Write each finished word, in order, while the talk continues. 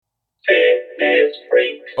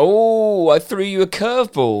Oh, I threw you a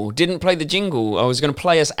curveball. Didn't play the jingle. I was going to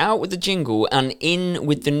play us out with the jingle and in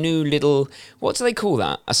with the new little, what do they call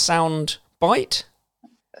that? A sound bite?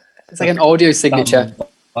 It's like an audio signature.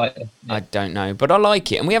 I don't know, but I like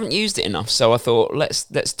it, and we haven't used it enough, so I thought let's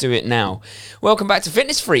do it now. Welcome back to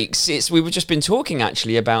Fitness Freaks. We've just been talking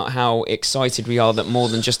actually about how excited we are that more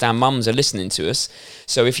than just our mums are listening to us.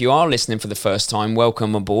 So if you are listening for the first time,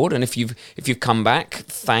 welcome aboard, and if you've come back,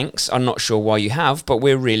 thanks. I'm not sure why you have, but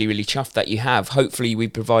we're really really chuffed that you have. Hopefully we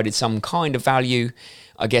provided some kind of value,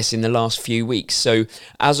 I guess, in the last few weeks. So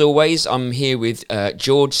as always, I'm here with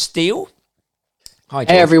George Steele. Hi,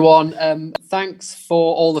 George. Hey everyone, thanks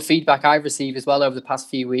for all the feedback I've received as well over the past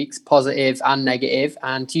few weeks, positive and negative,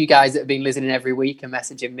 and to you guys that have been listening every week and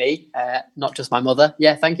messaging me, not just my mother.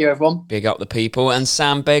 Yeah, thank you everyone. Big up the people, and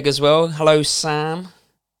Sam Begg as well. Hello, Sam.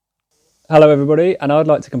 Hello everybody, and I'd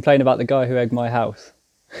like to complain about the guy who egged my house,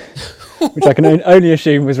 which I can only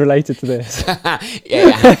assume was related to this. Yeah,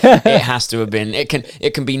 it has to have been.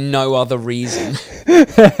 It can be no other reason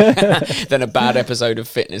than a bad episode of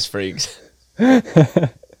Fitness Freaks. In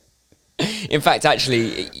fact,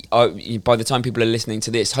 actually, by the time people are listening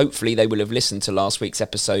to this, hopefully they will have listened to last week's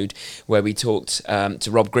episode where we talked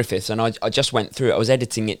to Rob Griffiths, and I just went through it. I was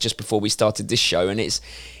editing it just before we started this show, and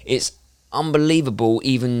it's unbelievable,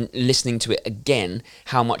 even listening to it again,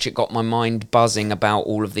 how much it got my mind buzzing about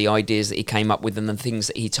all of the ideas that he came up with and the things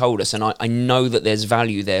that he told us. And I know that there's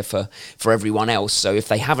value there for everyone else. So if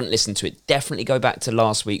they haven't listened to it, definitely go back to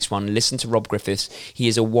last week's one. Listen to Rob Griffiths. He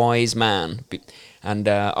is a wise man. And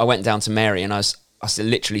I went down to Mary and I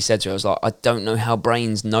literally said to her, I was like, I don't know how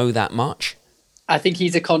brains know that much. I think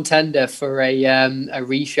he's a contender for a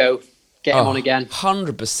re-show. Get him on again.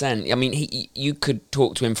 100%. I mean, you could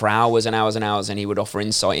talk to him for hours and hours and hours and he would offer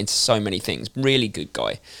insight into so many things. Really good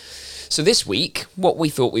guy. So this week, what we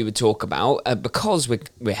thought we would talk about, because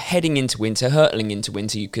we're heading into winter, hurtling into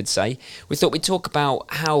winter, you could say, we thought we'd talk about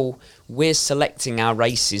how we're selecting our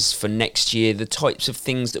races for next year, the types of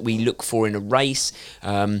things that we look for in a race,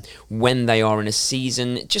 when they are in a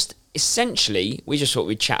season, just essentially, we just thought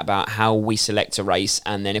we'd chat about how we select a race,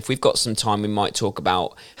 and then if we've got some time, we might talk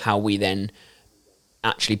about how we then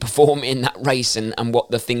actually perform in that race and what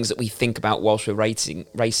the things that we think about whilst we're racing.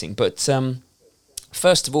 But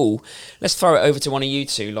first of all, let's throw it over to one of you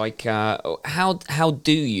two. Like, how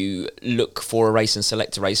do you look for a race and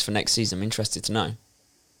select a race for next season? I'm interested to know.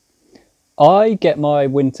 I get my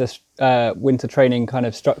winter training kind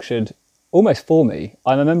of structured almost for me.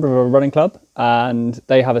 I'm a member of a running club, and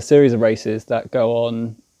they have a series of races that go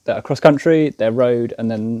on that are cross country, they're road, and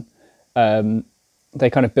then they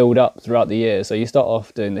kind of build up throughout the year. So you start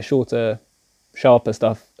off doing the shorter, sharper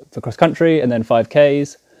stuff for cross country, and then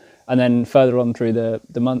 5Ks, and then further on through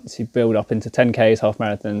the months you build up into 10Ks, half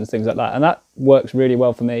marathons, things like that. And that works really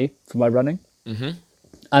well for me for my running. Mm-hmm.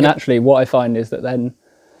 And actually what I find is that then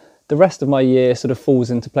the rest of my year sort of falls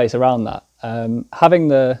into place around that. Having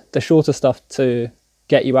the shorter stuff to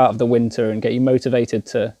get you out of the winter and get you motivated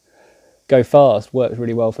to go fast works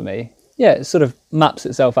really well for me. Yeah, it sort of maps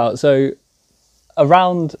itself out. So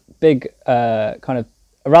around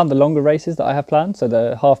around the longer races that I have planned, so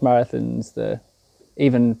the half marathons, the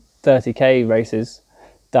even 30k races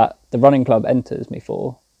that the running club enters me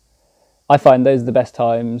for, I find those are the best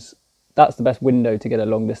times. That's the best window to get a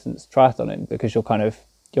long distance triathlon in, because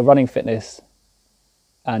your running fitness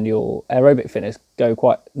and your aerobic fitness go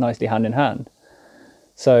quite nicely hand in hand.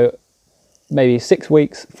 So maybe 6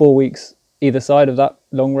 weeks, 4 weeks either side of that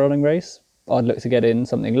long running race, I'd look to get in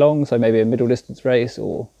something long, so maybe a middle distance race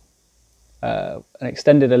or an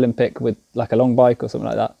extended Olympic with like a long bike or something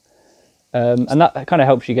like that. And that kind of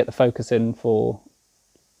helps you get the focus in for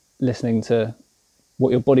listening to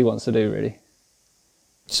what your body wants to do, really.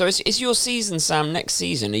 So is your season, Sam, next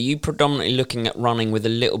season, are you predominantly looking at running with a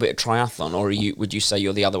little bit of triathlon, or would you say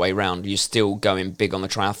you're the other way around? Are you still going big on the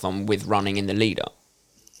triathlon with running in the lead up?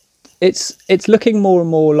 It's looking more and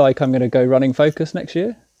more like I'm going to go running focused next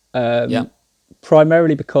year.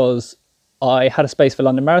 Primarily because I had a space for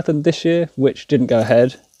London Marathon this year, which didn't go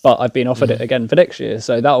ahead, but I've been offered it again for next year.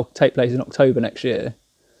 So that'll take place in October next year.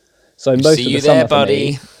 So most See of the you summer there,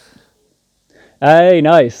 buddy. Hey,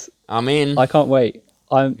 nice. I'm in. I can't wait.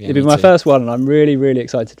 It'll be my first one, and I'm really, really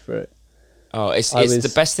excited for it. Oh, it's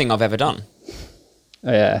the best thing I've ever done.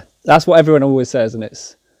 Oh, yeah, that's what everyone always says, and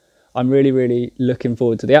I'm really, really looking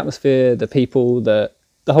forward to the atmosphere, the people, the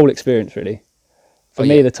whole experience, really. For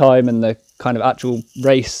me, the time and the kind of actual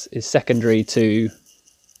race is secondary to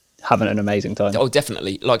having an amazing time. Oh,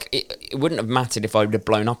 definitely. Like, it wouldn't have mattered if I would have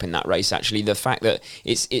blown up in that race, actually. The fact that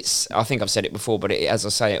it's I think I've said it before, but as I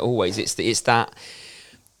say it always, it's that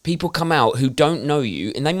people come out who don't know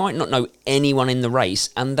you, and they might not know anyone in the race,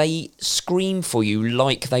 and they scream for you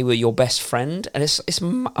like they were your best friend, and it's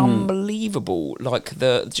unbelievable. Like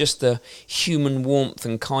the human warmth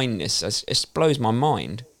and kindness, it blows my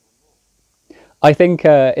mind. I think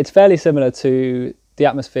it's fairly similar to the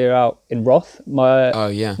atmosphere out in Roth. My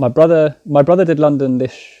brother did London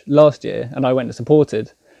this last year, and I went and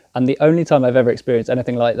supported. And the only time I've ever experienced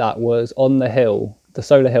anything like that was on the hill, the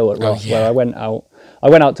solar hill at Roth, where I went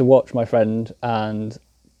out to watch my friend and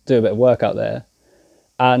do a bit of work out there.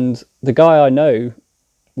 And the guy I know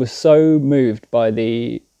was so moved by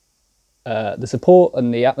the support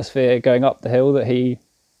and the atmosphere going up the hill that he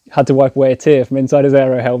had to wipe away a tear from inside his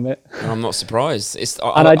aero helmet. I'm not surprised.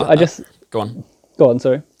 I just go on. Go on,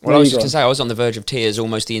 sorry. Well, I was just going to say, I was on the verge of tears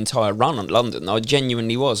almost the entire run on London. I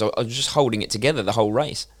genuinely was. I was just holding it together the whole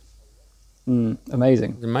race.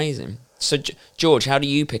 Amazing. So, George, how do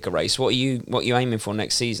you pick a race? What are you aiming for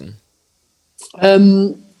next season?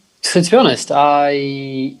 So to be honest,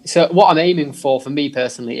 what I'm aiming for me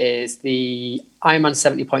personally is the Ironman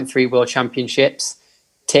 70.3 World Championships.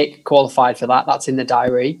 Tick, qualified for that. That's in the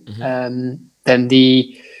diary. Mm-hmm. Then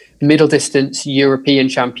the middle distance European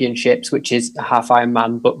Championships, which is a half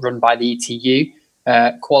Ironman but run by the ETU.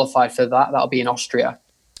 Qualified for that. That'll be in Austria.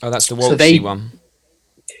 Oh, that's the Walksy one.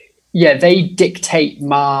 Yeah, they dictate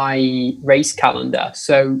my race calendar.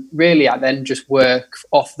 So really, I then just work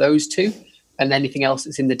off those two, and anything else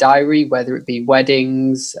that's in the diary, whether it be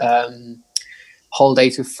weddings,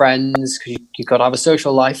 holidays with friends, because you've got to have a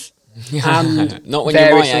social life, and not when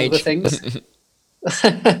you're my age. Other things.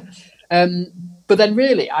 But then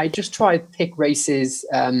really, I just try to pick races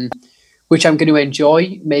which I'm going to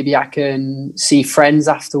enjoy. Maybe I can see friends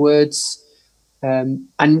afterwards, and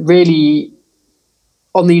really,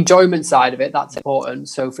 on the enjoyment side of it, that's important.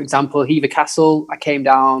 So, for example, Hever Castle, I came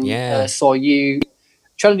down, saw you.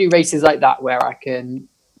 Trying to do races like that where I can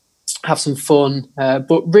have some fun.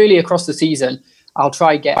 But really, across the season, I'll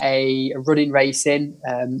try get a running race in,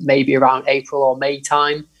 maybe around April or May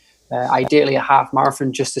time. Ideally, a half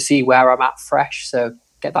marathon just to see where I'm at fresh. So,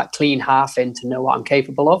 get that clean half in to know what I'm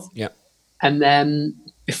capable of. Yeah. And then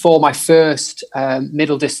before my first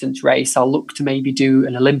middle distance race, I'll look to maybe do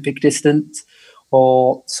an Olympic distance,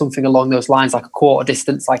 or something along those lines, like a quarter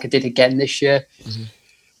distance, like I did again this year,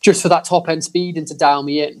 just for that top end speed and to dial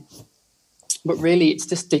me in. But really, it's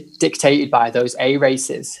just dictated by those A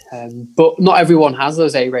races. But not everyone has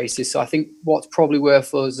those A races. So I think what's probably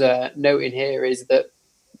worth us noting here is that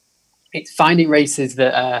it's finding races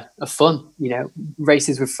that are fun,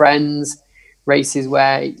 races with friends, races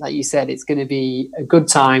where, like you said, it's going to be a good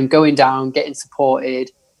time, going down, getting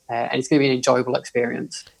supported, and it's going to be an enjoyable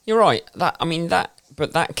experience. You're right.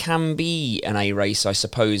 But that can be an A race, I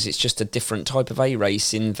suppose. It's just a different type of A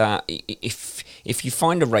race in that if you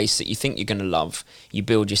find a race that you think you're going to love, you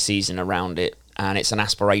build your season around it, and it's an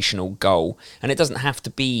aspirational goal. And it doesn't have to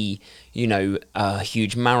be, a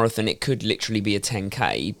huge marathon. It could literally be a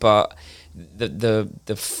 10K, but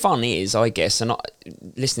the fun is, I guess, and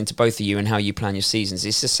listening to both of you and how you plan your seasons,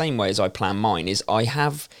 it's the same way as I plan mine, is I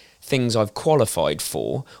have things I've qualified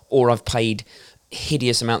for, or I've paid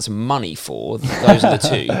hideous amounts of money for. Those are the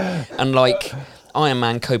two. And like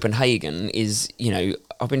Ironman Copenhagen is,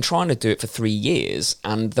 I've been trying to do it for 3 years,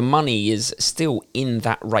 and the money is still in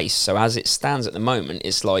that race. So as it stands at the moment,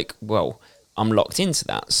 it's like, well, I'm locked into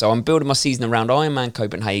that. So I'm building my season around Ironman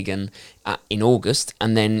Copenhagen in August,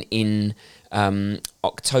 and then in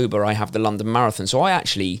October I have the London Marathon. So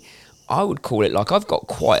I would call it like I've got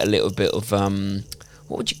quite a little bit of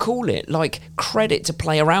what would you call it? Like credit to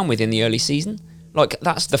play around with in the early season. Like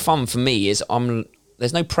that's the fun for me, is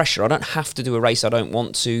there's no pressure. I don't have to do a race I don't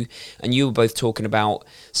want to. And you were both talking about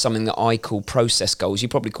something that I call process goals. You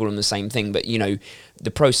probably call them the same thing, but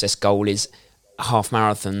the process goal is a half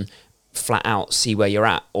marathon, flat out, see where you're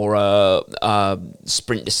at, or a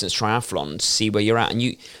sprint distance triathlon, see where you're at.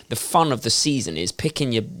 And the fun of the season is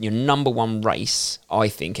picking your number one race, I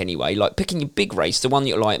think anyway, like picking your big race, the one that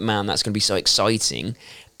you're like, man, that's going to be so exciting,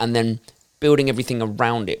 and then building everything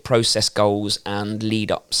around it, process goals and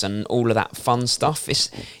lead ups and all of that fun stuff.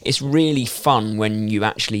 It's really fun when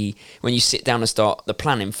you sit down and start the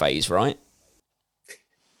planning phase, right?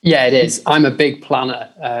 Yeah, it is. I'm a big planner.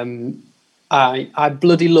 I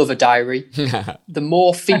bloody love a diary. The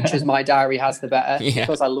more features my diary has, the better. Yeah.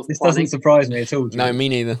 Because I love this planning. Doesn't surprise me at all. No, me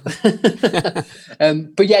neither.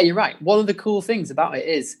 But yeah, you're right. One of the cool things about it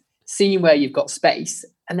is seeing where you've got space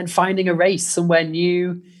and then finding a race somewhere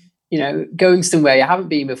new, going somewhere you haven't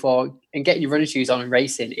been before and getting your running shoes on and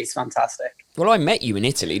racing is fantastic. Well, I met you in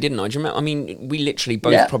Italy, didn't I? Do you remember? I mean, we literally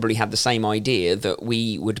both probably had the same idea that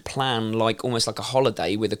we would plan almost like a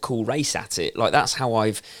holiday with a cool race at it. Like, that's how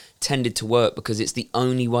I've tended to work, because it's the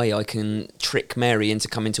only way I can trick Mary into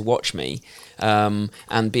coming to watch me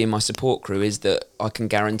and being my support crew, is that I can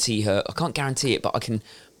guarantee her. I can't guarantee it, but I can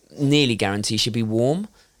nearly guarantee she'll be warm,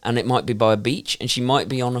 and it might be by a beach, and she might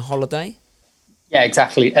be on a holiday. Yeah,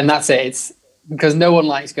 exactly. And that's it. It's because no one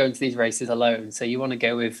likes going to these races alone. So you want to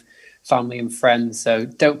go with family and friends. So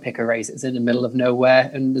don't pick a race that's in the middle of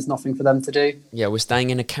nowhere and there's nothing for them to do. Yeah, we're staying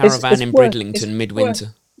in a caravan in Bridlington midwinter.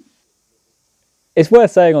 It's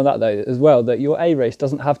worth saying on that, though, as well, that your A race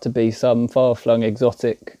doesn't have to be some far-flung,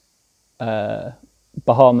 exotic Bahamas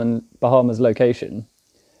location.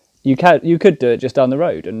 You could do it just down the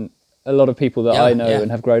road, and a lot of people that I know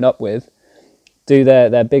and have grown up with do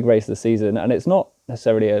their big race of the season, and it's not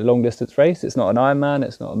necessarily a long distance race. It's not an Ironman.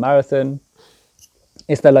 It's not a marathon.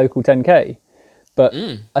 It's their local 10K. But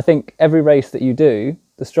I think every race that you do,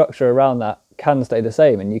 the structure around that can stay the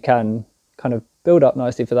same, and you can kind of build up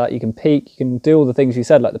nicely for that. You can peak. You can do all the things you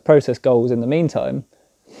said, like the process goals in the meantime.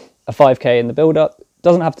 A 5K in the build up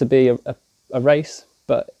doesn't have to be a race,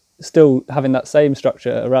 but still having that same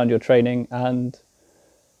structure around your training and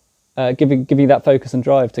giving you that focus and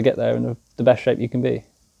drive to get there in the best shape you can be.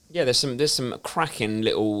 Yeah, there's some cracking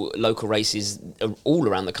little local races all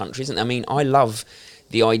around the country, isn't there? I mean, I love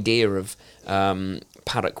the idea of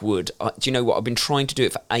Paddock Wood. Do you know what? I've been trying to do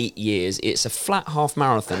it for 8 years. It's a flat half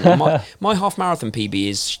marathon. My half marathon PB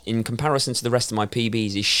is, in comparison to the rest of my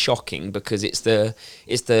PBs, is shocking, because it's the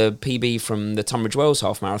PB from the Tunbridge Wells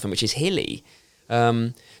half marathon, which is hilly.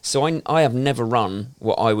 So I have never run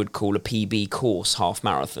what I would call a PB course half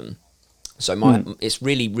marathon. So it's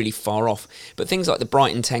really, really far off. But things like the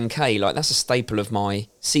Brighton 10K, like, that's a staple of my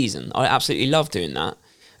season. I absolutely love doing that.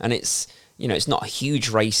 And it's not a huge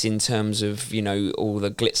race in terms of, all the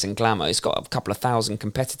glitz and glamour. It's got a couple of thousand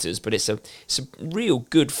competitors, but it's a real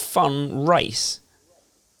good, fun race.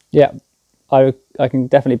 Yeah, I can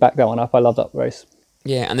definitely back that one up. I love that race.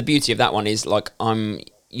 Yeah, and the beauty of that one is, like,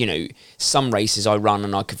 some races I run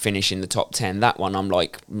and I could finish in the top 10. That one I'm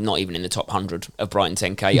like not even in the top 100 of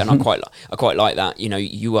Brighton 10K, and I quite like that.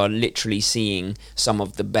 You are literally seeing some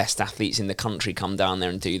of the best athletes in the country come down there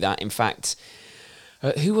and do that. In fact,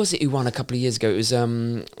 who was it who won a couple of years ago? It was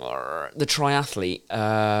the triathlete.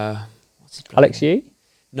 Alex Yee?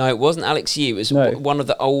 No, it wasn't Alex Yee. It was one of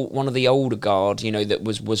the older guard. That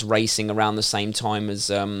was racing around the same time as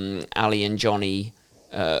Ali and Johnny.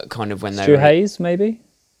 Kind of when they Stuart Hayes, maybe.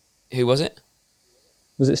 Who was it?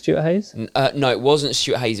 Was it Stuart Hayes? No, it wasn't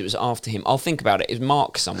Stuart Hayes. It was after him. I'll think about it. It was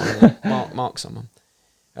Mark someone. Mark someone.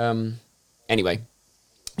 Anyway,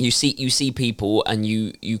 you see people, and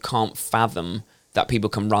you can't fathom that people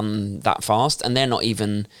can run that fast, and they're not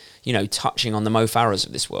even touching on the Mo Farahs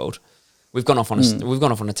of this world. We've gone off on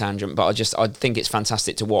a tangent, but I think it's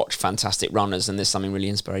fantastic to watch fantastic runners, and there's something really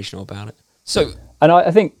inspirational about it. So, and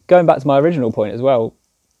I think going back to my original point as well,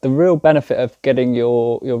 the real benefit of getting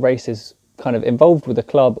your races kind of involved with a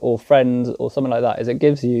club or friends or something like that is it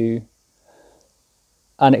gives you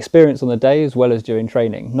an experience on the day as well as during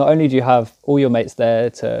training. Not only do you have all your mates there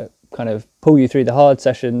to kind of pull you through the hard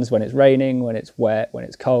sessions when it's raining, when it's wet, when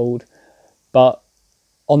it's cold, but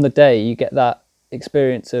on the day you get that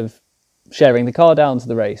experience of sharing the car down to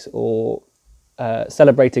the race, or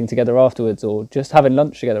celebrating together afterwards, or just having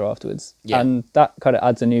lunch together afterwards. Yeah. And that kind of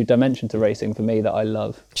adds a new dimension to racing for me that I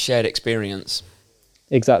love. Shared experience.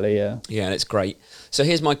 Exactly, yeah. Yeah, that's great. So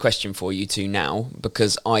here's my question for you two now,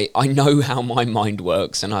 because I know how my mind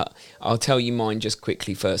works, and I'll tell you mine just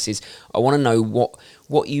quickly first. Is I want to know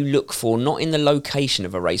what you look for, not in the location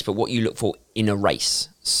of a race, but what you look for in a race.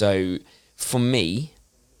 So for me,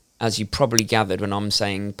 as you probably gathered when I'm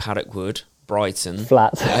saying Paddock Wood, Brighton.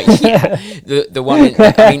 Flat. Yeah. The one,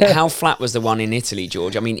 I mean, how flat was the one in Italy,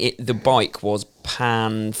 George? I mean, the bike was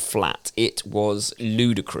pan flat. It was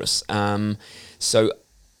ludicrous. So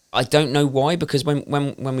I don't know why, because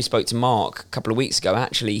when we spoke to Mark a couple of weeks ago,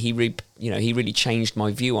 actually, he really changed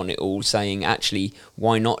my view on it all, saying, actually,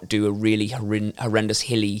 why not do a really horrendous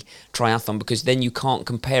hilly triathlon? Because then you can't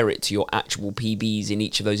compare it to your actual PBs in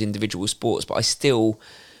each of those individual sports. But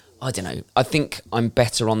I don't know. I think I'm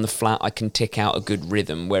better on the flat. I can tick out a good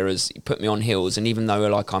rhythm, whereas you put me on hills, and even though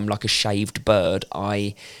I'm like a shaved bird,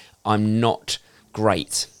 I'm not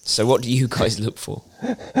great. So what do you guys look for?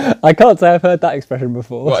 I can't say I've heard that expression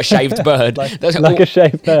before. What, a shaved bird? a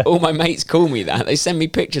shaved bird. All my mates call me that. They send me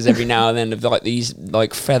pictures every now and then of like these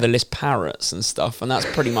like featherless parrots and stuff, and that's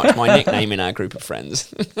pretty much my nickname in our group of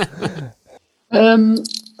friends.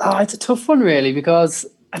 It's a tough one, really, because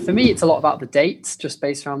for me, it's a lot about the dates, just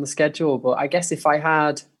based around the schedule. But I guess if I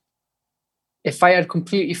had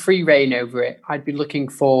completely free reign over it, I'd be looking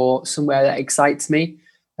for somewhere that excites me,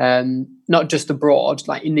 not just abroad,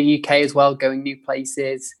 like in the UK as well, going new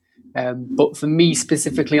places. But for me,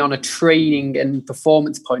 specifically on a training and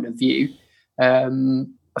performance point of view, a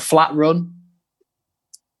flat run,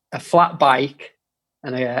 a flat bike,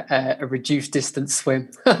 and a reduced distance swim.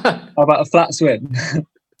 How about a flat swim?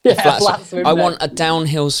 Yeah, flat swim. I want a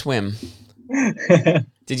downhill swim.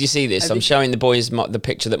 Did you see this? I'm showing the boys the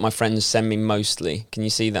picture that my friends send me mostly. Can you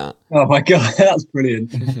see that? Oh my God, that's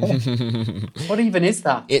brilliant. What even is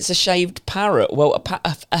that? It's a shaved parrot. Well,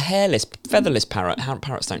 a hairless, featherless parrot.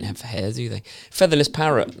 Parrots don't have hair, do they? Featherless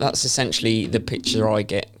parrot. That's essentially the picture I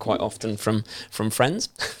get quite often from friends.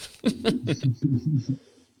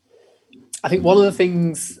 I think one of the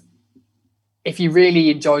things, if you really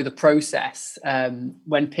enjoy the process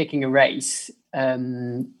when picking a race,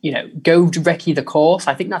 go to recce the course.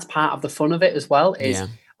 I think that's part of the fun of it as well, is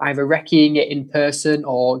either recceing it in person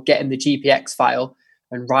or getting the GPX file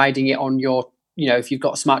and riding it on your, if you've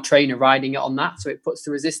got a smart trainer, riding it on that, so it puts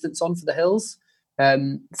the resistance on for the hills.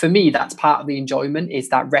 For me, that's part of the enjoyment, is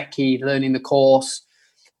that recce, learning the course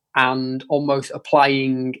and almost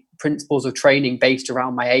applying principles of training based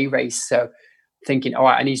around my A race. So thinking, all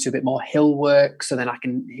right, I need to do a bit more hill work so then I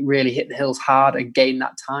can really hit the hills hard and gain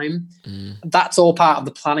that time. That's all part of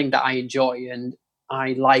the planning that I enjoy. And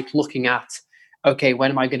I like looking at, okay,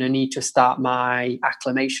 when am I going to need to start my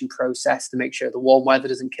acclimation process to make sure the warm weather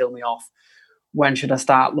doesn't kill me off? When should I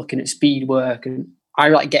start looking at speed work? And I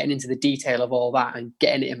like getting into the detail of all that and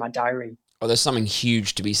getting it in my diary. Well, there's something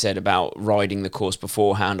huge to be said about riding the course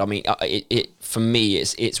beforehand. I mean, for me,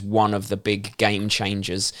 it's one of the big game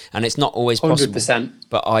changers, and it's not always possible. 100%.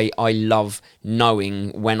 But I love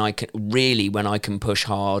knowing when I can push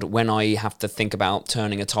hard, when I have to think about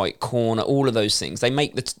turning a tight corner, all of those things. They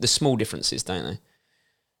make the small differences, don't they?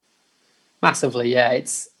 Massively, yeah.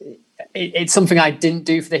 It's something I didn't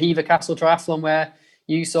do for the Hever Castle Triathlon where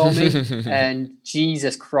you saw me, and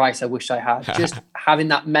Jesus Christ, I wish I had. Just having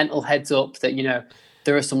that mental heads up that,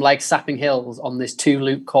 there are some leg sapping hills on this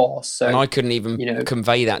 2-loop course. So, and I couldn't even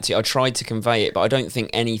convey that to you. I tried to convey it, but I don't think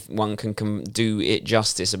anyone can do it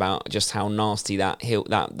justice about just how nasty that hill,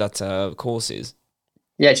 that course is.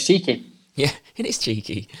 Yeah, it's cheeky. Yeah, it is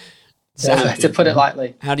cheeky. So, to put it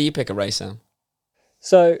lightly. How do you pick a race, Sam?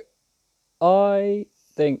 So I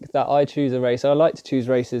think that I choose a race. I like to choose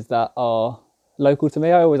races that are local to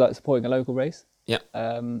me. I always like supporting a local race. Yeah.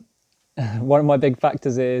 One of my big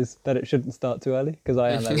factors is that it shouldn't start too early because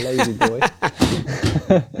I am a lazy boy.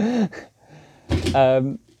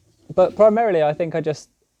 But primarily, I think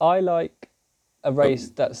I like a race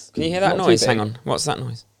that's. Can you hear that noise? Hang on. What's that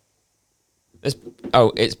noise?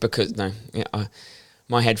 It's because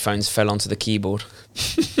my headphones fell onto the keyboard.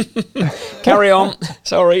 Carry on.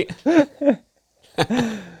 Sorry.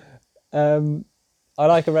 I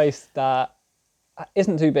like a race that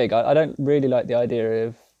isn't too big. I don't really like the idea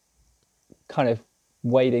of kind of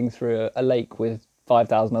wading through a lake with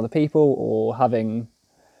 5,000 other people or having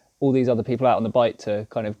all these other people out on the bike to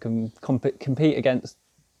kind of compete against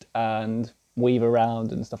and weave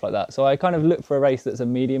around and stuff like that. So I kind of look for a race that's a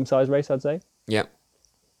medium-sized race, I'd say. Yeah.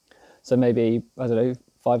 So maybe, I don't know,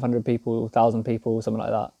 500 people, 1,000 people, something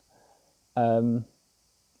like that. And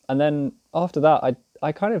then after that,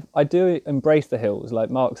 I do embrace the hills. Like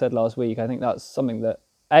Mark said last week, I think that's something that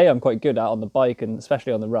I'm quite good at on the bike and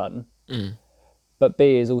especially on the run. But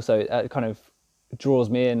B is also, it kind of draws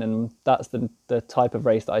me in, and that's the type of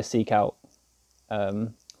race that I seek out.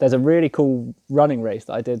 There's a really cool running race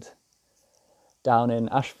that I did down in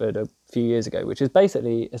Ashford a few years ago, which is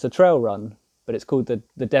basically, it's a trail run, but it's called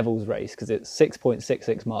the Devil's Race because it's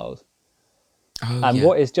 6.66 miles.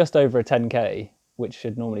 What is just over a 10K, which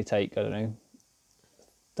should normally take, I don't know,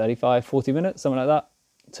 35, 40 minutes, something like that.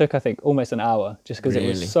 Took, I think, almost an hour just because it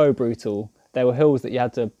was so brutal. There were hills that you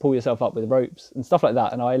had to pull yourself up with ropes and stuff like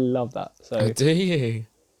that, and I love that. So, do you?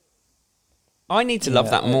 I need to love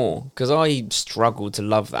that more because I struggle to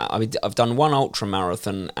love that. I mean, I've done one ultra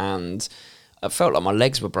marathon and I felt like my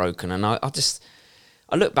legs were broken, and I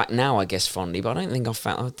look back now, I guess, fondly, but I don't think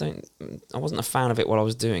I wasn't a fan of it while I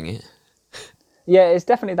was doing it. Yeah, it's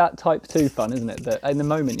definitely that type 2 fun, isn't it? That in the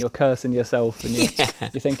moment you're cursing yourself and you're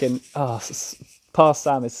thinking, past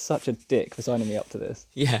Sam is such a dick for signing me up to this.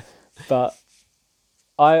 Yeah. But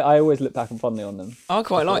I always look back and fondly on them. I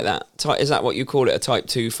quite like that. Is that what you call it, a type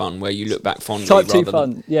 2 fun, where you look back fondly? Type 2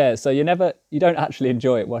 fun, yeah. So you don't actually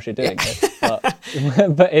enjoy it whilst you're doing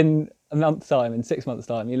it. But in a month's time, in 6 months'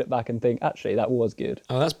 time, you look back and think, actually, that was good.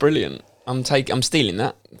 Oh, that's brilliant. I'm stealing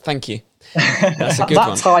that. Thank you. That's a good one.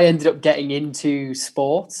 That's how I ended up getting into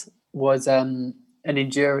sport, was an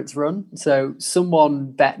endurance run. So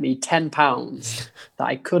someone bet me £10 that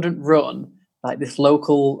I couldn't run like this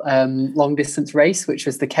local long distance race, which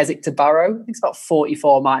was the Keswick to Barrow. I think it's about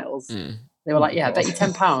 44 miles. They were like, yeah, I bet you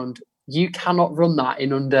 £10 you cannot run that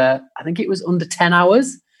in under 10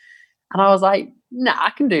 hours. And I was like, nah, I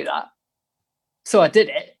can do that. So I did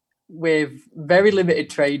it with very limited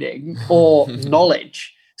training or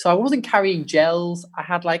knowledge. So I wasn't carrying gels. I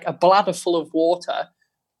had like a bladder full of water.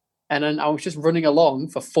 And then I was just running along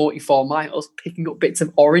for 44 miles, picking up bits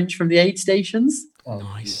of orange from the aid stations. Oh,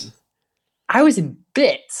 Nice. I was in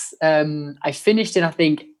bits. I finished in, I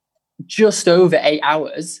think, just over 8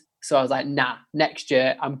 hours. So I was like, nah, next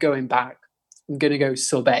year I'm going back. I'm going to go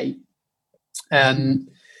sub 8.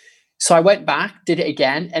 So I went back, did it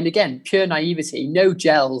again. And again, pure naivety, no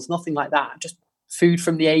gels, nothing like that. Just food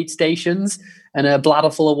from the aid stations and a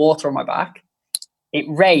bladder full of water on my back. It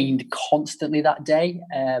rained constantly that day.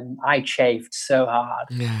 I chafed so hard.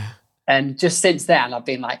 Yeah. And just since then, I've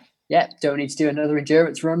been like, don't need to do another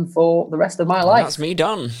endurance run for the rest of my life. That's me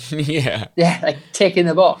done. Yeah. Yeah, like tick in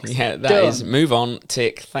the box. Yeah, that Done. is move on,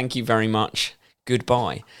 tick. Thank you very much.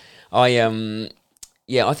 Goodbye. I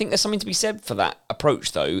think there's something to be said for that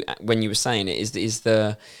approach though. When you were saying it, is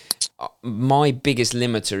the my biggest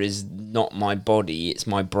limiter is not my body, it's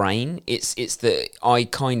my brain. It's that I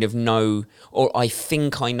kind of know, or I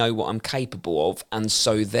think I know what I'm capable of, and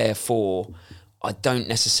so therefore I don't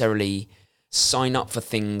necessarily sign up for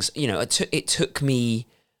things. You know, it took me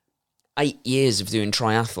 8 years of doing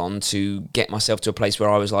triathlon to get myself to a place where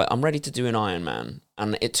I was like, I'm ready to do an Ironman.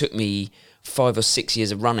 And it took me 5 or 6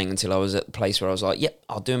 years of running until I was at the place where I was like, yep,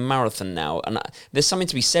 I'll do a marathon now. And there's something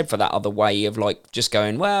to be said for that other way of like just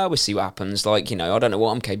going, well, we'll see what happens. Like, you know, I don't know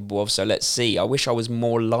what I'm capable of, so let's see. I wish I was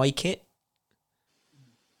more like it.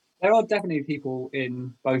 There are definitely people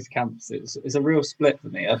in both camps. It's a real split for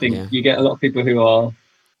me. I think you get a lot of people who are,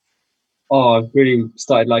 I've really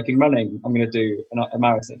started liking running, I'm going to do a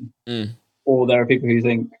marathon. Or there are people who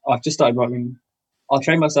think, I've just started running, I'll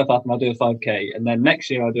train myself up and I'll do a 5K, and then next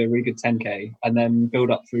year I'll do a really good 10K, and then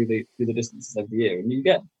build up through the distances over the year. And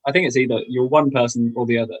I think it's either you're one person or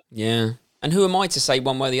the other. Yeah. And who am I to say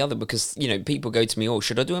one way or the other? Because, you know, people go to me,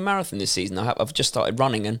 should I do a marathon this season? I've just started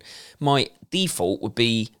running, and my default would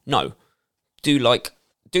be, no, do like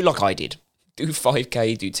I did. Do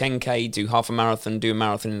 5K, do 10K, do half a marathon, do a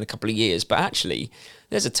marathon in a couple of years. But actually,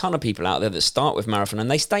 there's a ton of people out there that start with marathon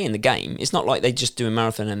and they stay in the game. It's not like they just do a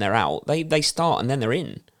marathon and they're out. They start and then they're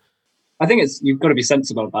in. I think you've got to be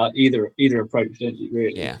sensible about either approach, don't you,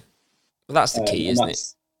 really? Yeah. Well, that's the key, isn't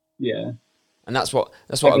it? Yeah. And that's what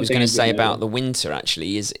I was going to say about the winter.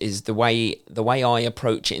 Actually, is the way I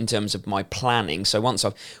approach it in terms of my planning. So once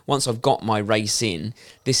I've got my race in,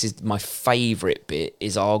 this is my favourite bit.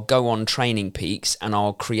 Is I'll go on Training Peaks and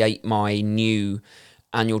I'll create my new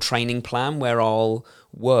annual training plan where I'll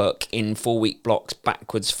work in 4-week blocks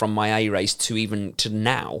backwards from my A race to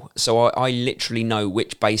now. So I literally know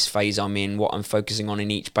which base phase I'm in, what I'm focusing on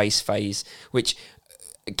in each base phase, which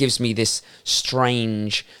gives me this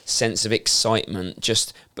strange sense of excitement.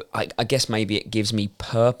 But I guess maybe it gives me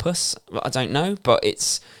purpose. I don't know, but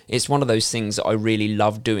it's one of those things that I really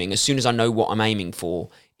love doing. As soon as I know what I'm aiming for,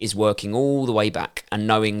 is working all the way back and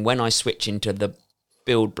knowing when I switch into the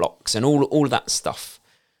build blocks and all of that stuff.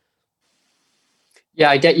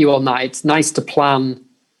 Yeah, I get you on that. It's nice to plan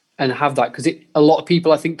and have that, because a lot of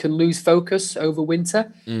people, I think, can lose focus over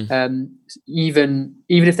winter. Even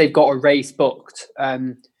if they've got a race booked.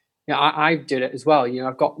 I did it as well. You know,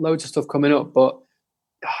 I've got loads of stuff coming up, but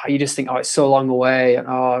you just think, it's so long away, and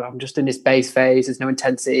I'm just in this base phase. There's no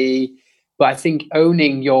intensity. But I think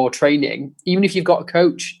owning your training, even if you've got a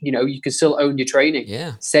coach, you know, you can still own your training.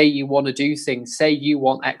 Yeah. Say you want to do things. Say you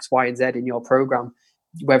want X, Y, and Z in your program,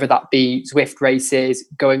 whether that be Zwift races,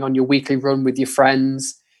 going on your weekly run with your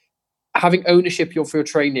friends. Having ownership of your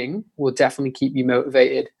training will definitely keep you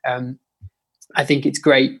motivated. I think it's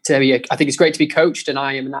great to be coached, and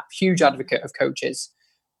I am a huge advocate of coaches.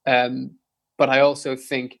 But I also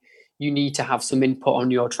think you need to have some input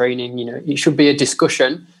on your training. You know, it should be a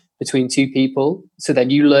discussion between two people, so then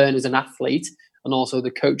you learn as an athlete, and also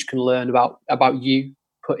the coach can learn about you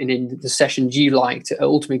putting in the sessions you like to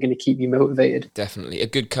ultimately going to keep you motivated. Definitely. A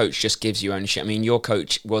good coach just gives you ownership. I mean, your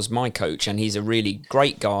coach was my coach, and he's a really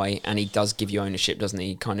great guy, and he does give you ownership, doesn't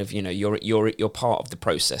he? Kind of, you know, you're part of the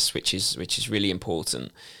process, which is really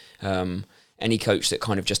important. Any coach that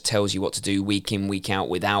kind of just tells you what to do week in, week out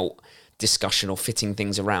without discussion or fitting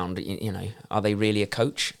things around, you know, are they really a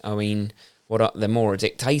coach? I mean, they're more a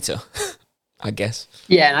dictator. I guess.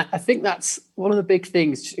 Yeah, and I think that's one of the big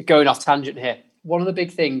things, going off tangent here, one of the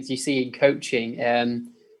big things you see in coaching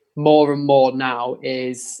more and more now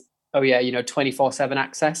is, 24/7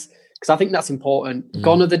 access. Because I think that's important.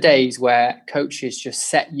 Gone are the days where coaches just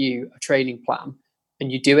set you a training plan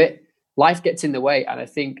and you do it. Life gets in the way. And I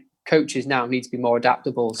think coaches now need to be more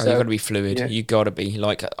adaptable. So you've got to be fluid. You got to be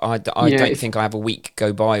like, I don't think I have a week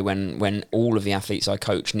go by when all of the athletes I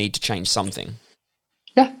coach need to change something.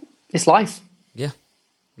 Yeah, it's life. Yeah.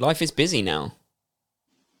 Life is busy now.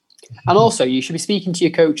 And also, you should be speaking to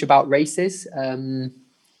your coach about races, running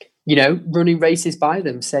races by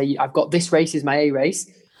them. Say, I've got this race is my A race.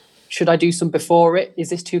 Should I do some before it? Is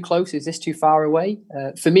this too close? Is this too far away?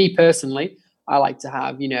 For me personally, I like to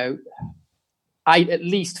have, at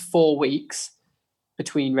least 4 weeks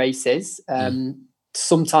between races.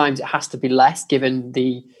 Sometimes it has to be less given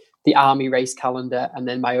the army race calendar and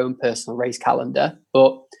then my own personal race calendar.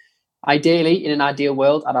 But ideally, in an ideal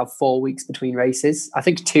world, I'd have 4 weeks between races. I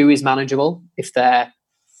think 2 is manageable if they're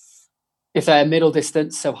middle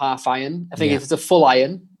distance, so half iron. I think if it's a full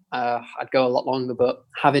iron, I'd go a lot longer. But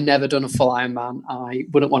having never done a full Ironman, I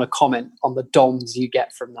wouldn't want to comment on the DOMs you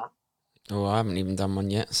get from that. Oh, I haven't even done one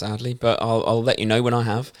yet, sadly, but I'll let you know when I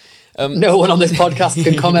have. No one on this podcast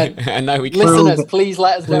can comment. I know we can. Listeners, please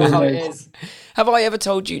let us know how it is. Have I ever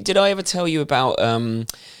told you? Did I ever tell you about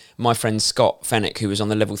my friend Scott Fennick, who was on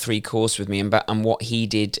the level 3 course with me, and what he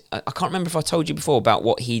did? I can't remember if I told you before about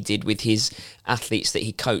what he did with his athletes that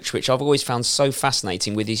he coached, which I've always found so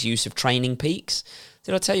fascinating with his use of Training Peaks.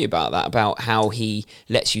 Did I tell you about that? About how he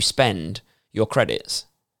lets you spend your credits?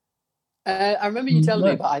 I remember you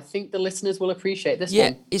telling me, but I think the listeners will appreciate this one.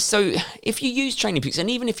 Yeah, it's so if you use Training Peaks,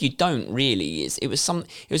 and even if you don't really, it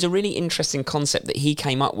was a really interesting concept that he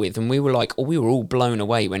came up with, and we were all blown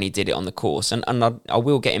away when he did it on the course. And I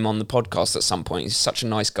will get him on the podcast at some point. He's such a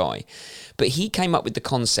nice guy. But he came up with the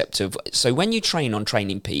concept of, so when you train on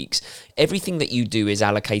Training Peaks, everything that you do is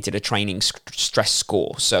allocated a training stress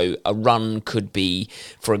score. So a run could be,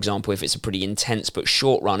 for example, if it's a pretty intense but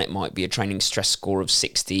short run, it might be a training stress score of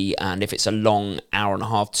 60. And if it's a long hour and a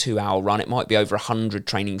half, 2 hour run, it might be over 100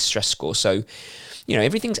 training stress score. So,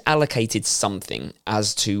 everything's allocated something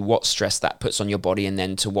as to what stress that puts on your body and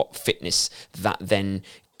then to what fitness that then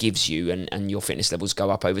gives you, and your fitness levels go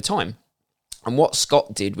up over time. And what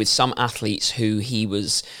Scott did with some athletes who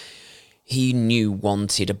he knew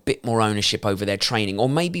wanted a bit more ownership over their training, or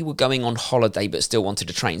maybe were going on holiday but still wanted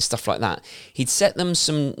to train, stuff like that, he'd set them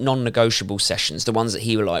some non-negotiable sessions, the ones that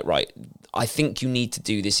he were like, right, I think you need to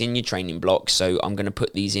do this in your training block, so I'm going to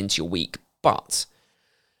put these into your week. But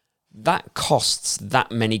that costs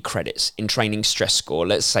that many credits in training stress score.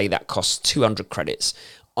 Let's say that costs 200 credits.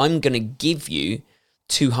 I'm going to give you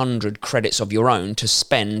 200 credits of your own to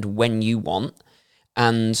spend when you want,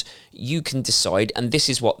 and you can decide, and this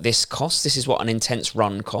is what this costs, this is what an intense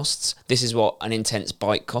run costs, this is what an intense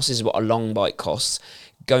bike costs, this is what a long bike costs.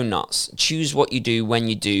 Go nuts. Choose what you do when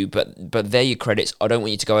you do, but they're your credits. I don't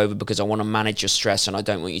want you to go over because I want to manage your stress and I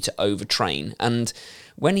don't want you to overtrain. And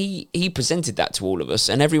when he presented that to all of us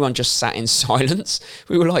and everyone just sat in silence,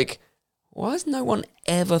 we were like, why has no one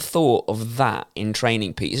ever thought of that in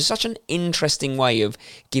Training Peaks? It's such an interesting way of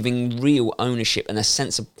giving real ownership and a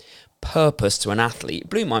sense of purpose to an athlete. It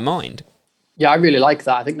blew my mind. Yeah, I really like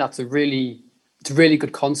that. I think it's a really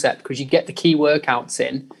good concept because you get the key workouts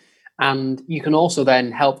in and you can also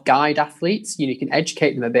then help guide athletes. You can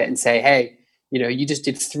educate them a bit and say, hey, you just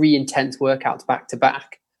did 3 intense workouts back to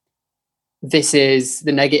back. This is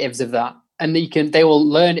the negatives of that. And they will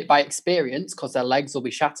learn it by experience because their legs will be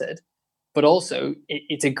shattered. But also,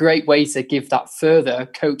 it's a great way to give that further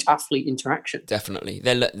coach-athlete interaction. Definitely.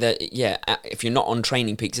 If you're not on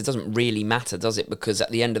Training Peaks, it doesn't really matter, does it? Because at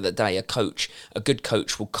the end of the day, a good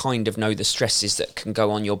coach will kind of know the stresses that can go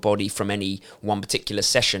on your body from any one particular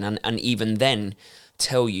session, and even then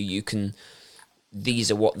tell you can, these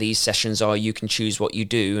are what these sessions are, you can choose what you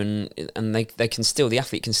do, and the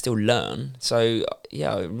athlete can still learn. So,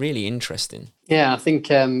 yeah, really interesting. Yeah, I think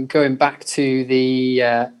going back to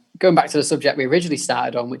the subject we originally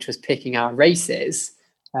started on, which was picking our races,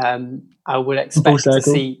 I would expect to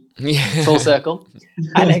see full circle.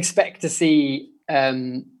 I'd expect to see,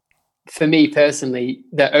 for me personally,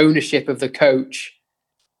 the ownership of the coach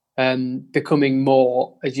becoming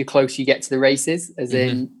more as you closer you get to the races. As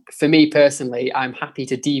in, for me personally, I'm happy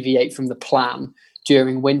to deviate from the plan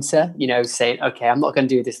during winter. Saying, okay, I'm not going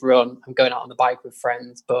to do this run. I'm going out on the bike with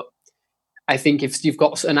friends, but I think if you've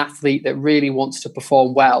got an athlete that really wants to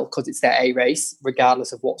perform well because it's their A race,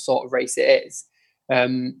 regardless of what sort of race it is,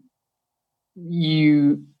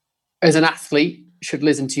 you, as an athlete, should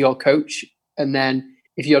listen to your coach. And then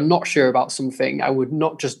if you're not sure about something, I would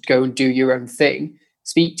not just go and do your own thing.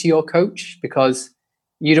 Speak to your coach, because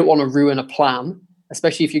you don't want to ruin a plan,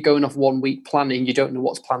 especially if you're going off 1 week planning. You don't know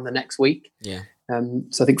what's planned the next week. Yeah.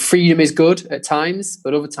 So I think freedom is good at times,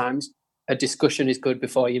 but other times a discussion is good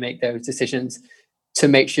before you make those decisions, to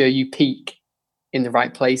make sure you peak in the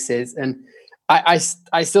right places. And I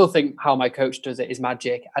still think how my coach does it is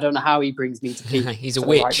magic. I don't know how he brings me to peak. He's a for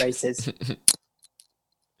witch. The right races.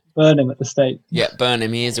 Burn him at the stake. Yeah, burn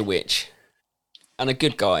him. He is a witch, and a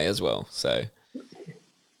good guy as well. So,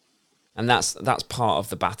 and that's part of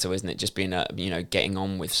the battle, isn't it? Just being getting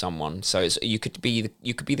on with someone. So you could be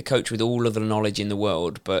the coach with all of the knowledge in the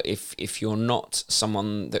world, but if you're not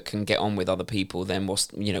someone that can get on with other people, then what's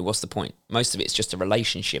the point? Most of it's just a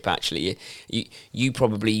relationship. Actually, you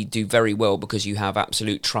probably do very well because you have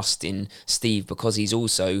absolute trust in Steve, because he's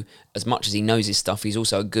also, as much as he knows his stuff, he's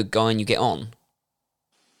also a good guy, and you get on.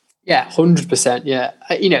 Yeah, 100%. Yeah,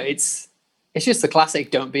 it's just the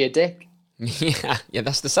classic. Don't be a dick. Yeah,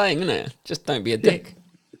 that's the saying, isn't it? Just don't be a dick.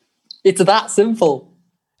 It's that simple.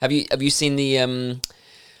 Have you seen the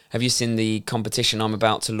competition I'm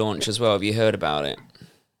about to launch as well? Have you heard about it?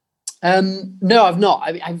 No, I've not.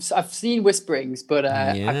 I've seen whisperings, but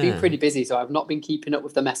Yeah. I've been pretty busy, so I've not been keeping up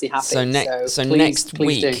with the messy happy. So please, next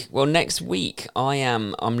please week, do. well, next week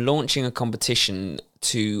I'm launching a competition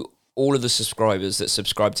to all of the subscribers that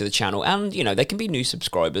subscribe to the channel, and they can be new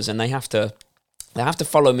subscribers, and they have to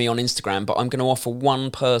follow me on Instagram, but I'm going to offer one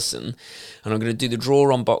person, and I'm going to do the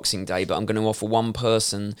draw on Boxing Day, but I'm going to offer one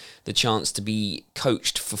person the chance to be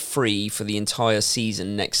coached for free for the entire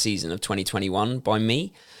season, next season of 2021, by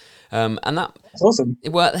me. And That's awesome.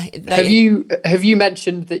 Have you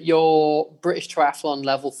mentioned that you're British Triathlon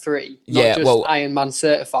level 3? Not just Ironman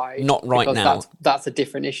certified? Not right now. That's a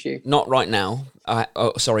different issue. Not right now.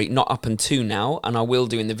 Not up until now, and I will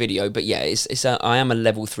do in the video. But yeah, I am a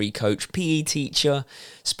level 3 coach, PE teacher,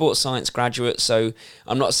 sports science graduate. So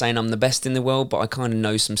I'm not saying I'm the best in the world, but I kind of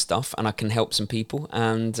know some stuff, and I can help some people.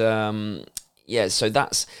 And so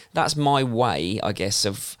that's my way, I guess,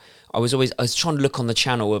 of. I was trying to look on the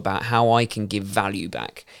channel about how I can give value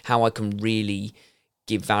back, how I can really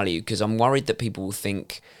give value, because I'm worried that people will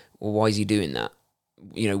think, well, why is he doing that?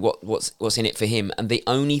 What's in it for him? And the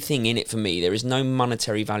only thing in it for me, there is no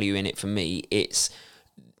monetary value in it for me. It's,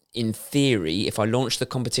 in theory, if I launch the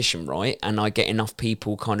competition right and I get enough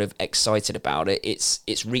people kind of excited about it,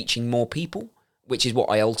 it's reaching more people, which is what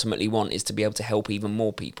I ultimately want, is to be able to help even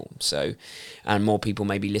more people. So, and more people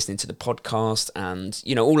maybe listening to the podcast and,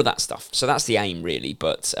 all of that stuff. So that's the aim, really.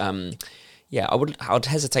 But I'd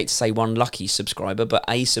hesitate to say one lucky subscriber, but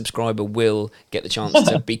a subscriber will get the chance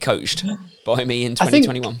to be coached by me in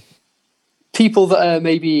 2021. People that are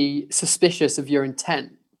maybe suspicious of your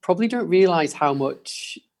intent probably don't realize how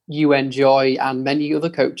much you enjoy, and many other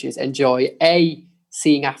coaches enjoy, A,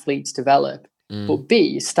 seeing athletes develop, but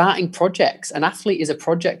B, starting projects. An athlete is a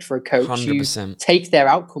project for a coach. 100%. You take their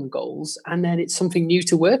outcome goals, and then it's something new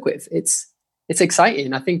to work with. It's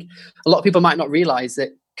exciting. I think a lot of people might not realize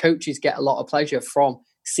that coaches get a lot of pleasure from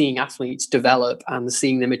seeing athletes develop and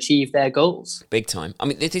seeing them achieve their goals. Big time. I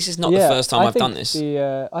mean, this is not the first time I've done this.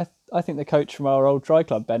 I think the coach from our old tri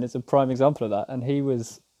club, Ben, is a prime example of that. And he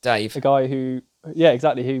was Dave, a guy who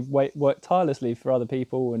worked tirelessly for other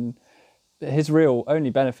people, and his real only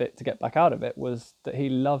benefit to get back out of it was that he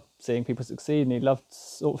loved seeing people succeed, and he loved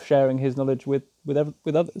sort of sharing his knowledge with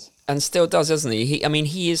others. And still does, doesn't he?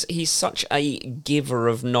 He's such a giver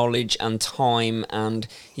of knowledge and time, and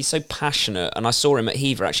he's so passionate. And I saw him at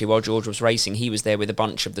Hever actually while George was racing. He was there with a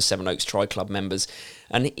bunch of the Sevenoaks Tri Club members,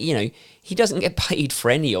 and he doesn't get paid for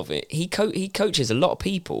any of it. He coaches a lot of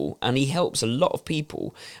people, and he helps a lot of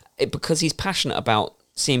people because he's passionate about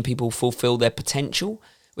seeing people fulfill their potential.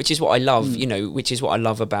 Which is what I love, which is what I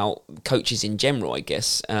love about coaches in general, I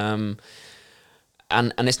guess. And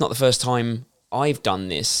it's not the first time I've done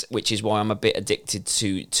this, which is why I'm a bit addicted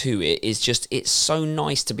to it. It's so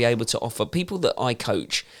nice to be able to offer people that I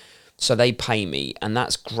coach, so they pay me, and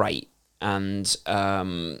that's great. And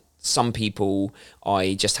some people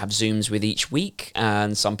I just have Zooms with each week,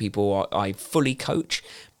 and some people I fully coach,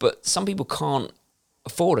 but some people can't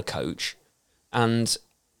afford a coach, and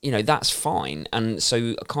that's fine. And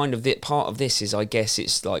so kind of the part of this is, I guess,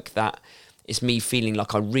 it's like that. It's me feeling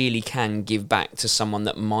like I really can give back to someone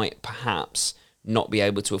that might perhaps not be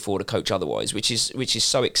able to afford a coach otherwise, which is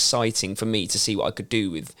so exciting for me to see what I could do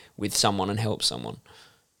with someone and help someone.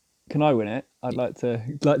 Can I win it? I'd like to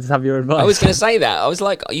have your advice. I was going to say that. I was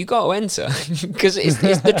like, you got to enter, because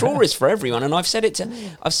it's the draw is for everyone. And I've said it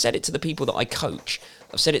to the people that I coach.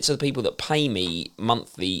 I've said it to the people that pay me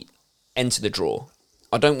monthly, enter the draw.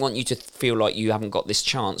 I don't want you to feel like you haven't got this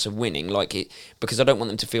chance of winning, because I don't want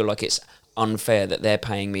them to feel like it's unfair that they're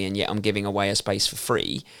paying me and yet I'm giving away a space for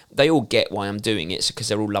free. They all get why I'm doing it, because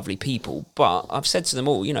they're all lovely people. But I've said to them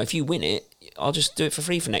all, if you win it, I'll just do it for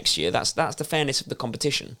free for next year. That's the fairness of the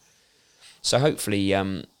competition. So hopefully a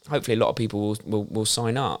lot of people will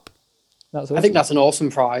sign up. That's awesome. I think that's an awesome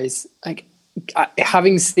prize. Like,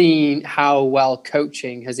 having seen how well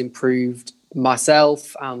coaching has improved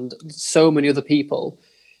myself and so many other people,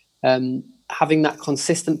 having that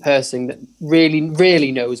consistent person that really,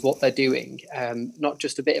 really knows what they're doing, not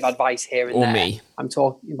just a bit of advice here and or there. Me. I'm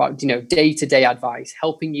talking about, day-to-day advice,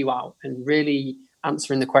 helping you out and really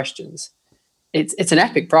answering the questions. It's an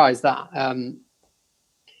epic prize, that.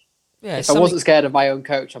 If I wasn't scared of my own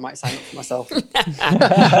coach, I might sign up for myself.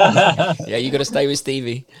 Yeah, you got to stay with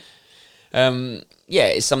Stevie.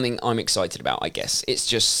 It's something I'm excited about, I guess.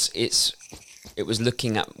 It was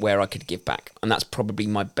looking at where I could give back, and that's probably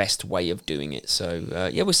my best way of doing it. So,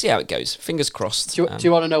 we'll see how it goes. Fingers crossed. Do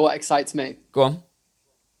you want to know what excites me? Go on.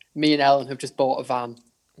 Me and Ellen have just bought a van.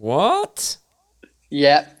 What?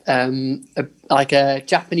 Yeah, like a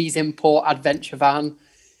Japanese import adventure van,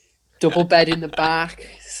 double bed in the back,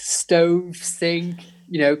 stove, sink,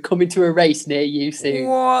 coming to a race near you soon.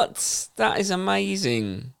 What? That is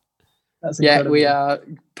amazing. That's incredible. Yeah, we are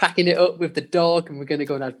packing it up with the dog, and we're going to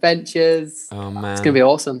go on adventures. Oh, man. It's going to be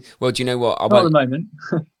awesome. Well, do you know what? Not at the moment.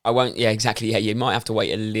 I won't. Yeah, exactly. Yeah, you might have to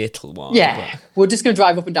wait a little while. Yeah, we're just going to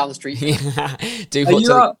drive up and down the street.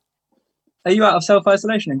 Are you out of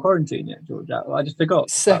self-isolation and quarantine yet, George? I just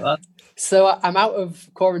forgot about that. So I'm out of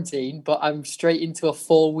quarantine, but I'm straight into a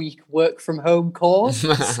 4-week work from home course.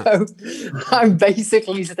 So I'm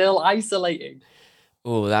basically still isolating.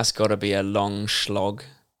 Oh, that's got to be a long slog.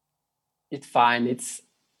 It's fine.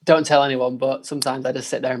 Don't tell anyone, but sometimes I just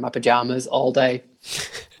sit there in my pajamas all day.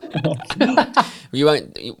 We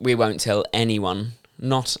won't tell anyone.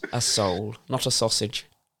 Not a soul. Not a sausage.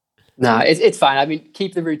 No, it's fine. I mean,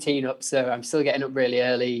 keep the routine up. So I'm still getting up really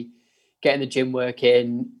early, getting the gym work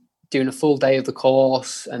in, doing a full day of the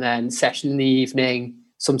course, and then session in the evening,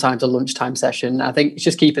 sometimes a lunchtime session. I think it's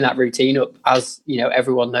just keeping that routine up. As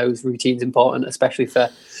everyone knows, routine's important, especially for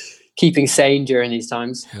keeping sane during these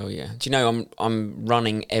times. Hell yeah. Do you know I'm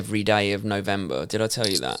running every day of November? Did I tell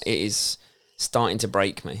you that? It is starting to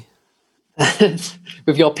break me.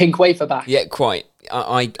 With your pink wafer back. Yeah, quite.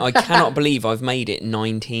 I cannot believe I've made it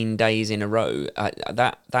 19 days in a row.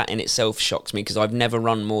 That in itself shocks me, because I've never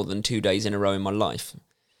run more than 2 days in a row in my life.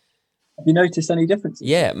 Have you noticed any differences?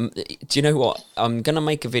 Yeah. Do you know what? I'm going to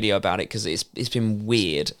make a video about it, because it's been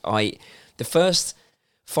weird. The first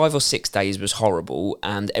 5 or 6 days was horrible,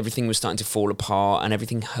 and everything was starting to fall apart, and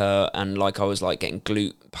everything hurt, and I was getting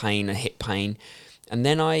glute pain and hip pain. And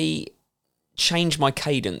then I changed my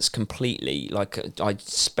cadence completely. I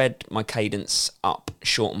sped my cadence up,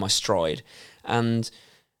 shortened my stride, and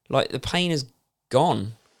the pain is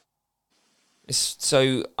gone.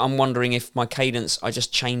 So I'm wondering if my cadence, I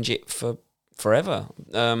just change it for forever.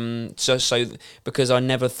 So because I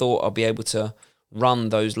never thought I'd be able to run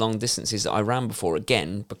those long distances that I ran before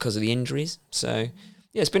again because of the injuries. So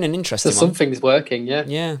yeah, it's been an interesting one. So something's working, yeah.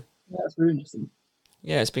 Yeah. Yeah, that's really interesting.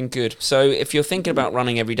 Yeah, it's been good. So if you're thinking about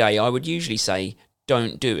running every day, I would usually say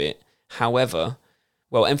don't do it. However,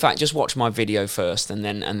 well, in fact, just watch my video first, and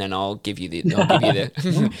then I'll give you the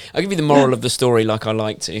I'll give you the moral of the story, like I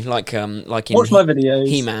like to, like in watch my videos,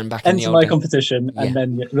 He-Man back in the old enter my days. Competition, and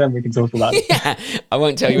then we can talk about it. Yeah, I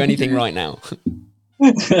won't tell you anything right now.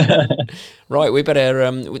 Right, we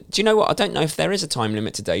better. Do you know what? I don't know if there is a time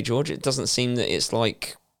limit today, George. It doesn't seem that it's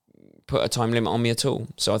put a time limit on me at all.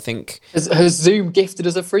 So I think has Zoom gifted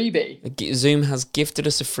us a freebie? Zoom has gifted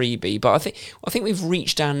us a freebie, but I think we've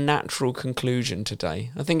reached our natural conclusion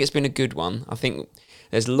today. I think it's been a good one. I think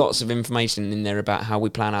there's lots of information in there about how we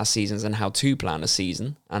plan our seasons and how to plan a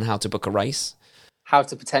season and how to book a race. How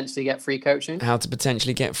to potentially get free coaching.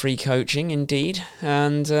 Indeed.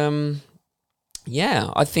 And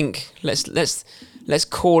I think let's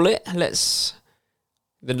call it.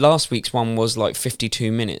 The last week's one was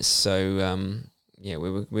 52 minutes, so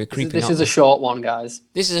we're creeping up. This is a short one, guys.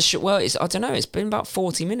 This is a short. Well, I don't know. It's been about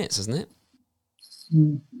 40 minutes, hasn't it?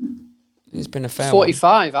 It's been a fair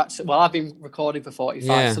 45, actually. Well, I've been recording for 45.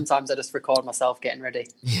 Yeah. Sometimes I just record myself getting ready.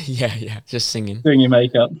 Yeah, just singing. Doing your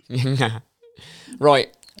makeup.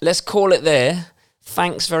 Right, let's call it there.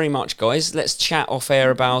 Thanks very much, guys. Let's chat off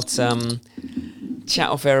air about some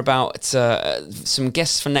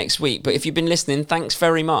guests for next week. But if you've been listening, thanks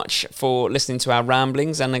very much for listening to our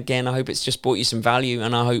ramblings. And again, I hope it's just brought you some value,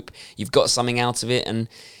 and I hope you've got something out of it. And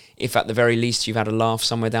if at the very least you've had a laugh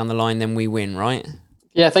somewhere down the line, then we win, right?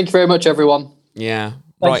 Yeah, thank you very much, everyone. Yeah.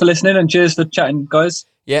 Thanks for listening, and cheers for chatting, guys.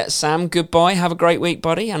 Yeah, Sam, goodbye. Have a great week,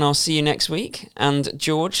 buddy, and I'll see you next week. And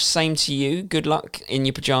George, same to you. Good luck in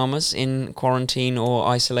your pajamas, in quarantine or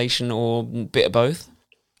isolation or a bit of both.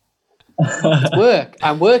 It's work.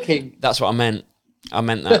 I'm working. That's what I meant. I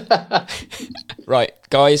meant that. Right,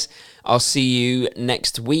 guys, I'll see you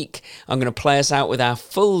next week. I'm going to play us out with our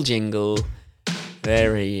full jingle.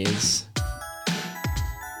 There he is.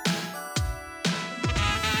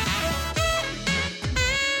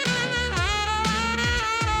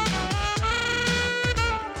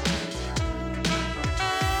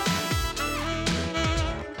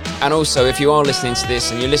 And also, if you are listening to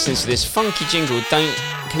this and you're listening to this funky jingle,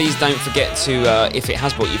 please don't forget to, if it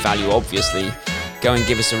has brought you value, obviously, go and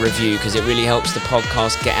give us a review, because it really helps the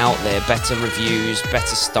podcast get out there. Better reviews,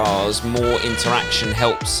 better stars, more interaction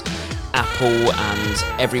helps Apple and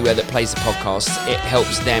everywhere that plays the podcast. It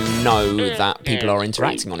helps them know that people are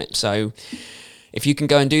interacting on it. So if you can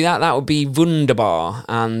go and do that, that would be wunderbar.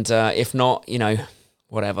 And if not,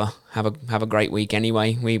 whatever. Have a great week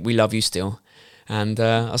anyway. We love you still. And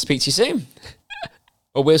I'll speak to you soon.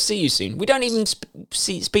 Or we'll see you soon. We don't even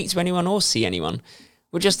speak to anyone or see anyone.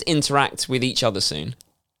 We'll just interact with each other soon.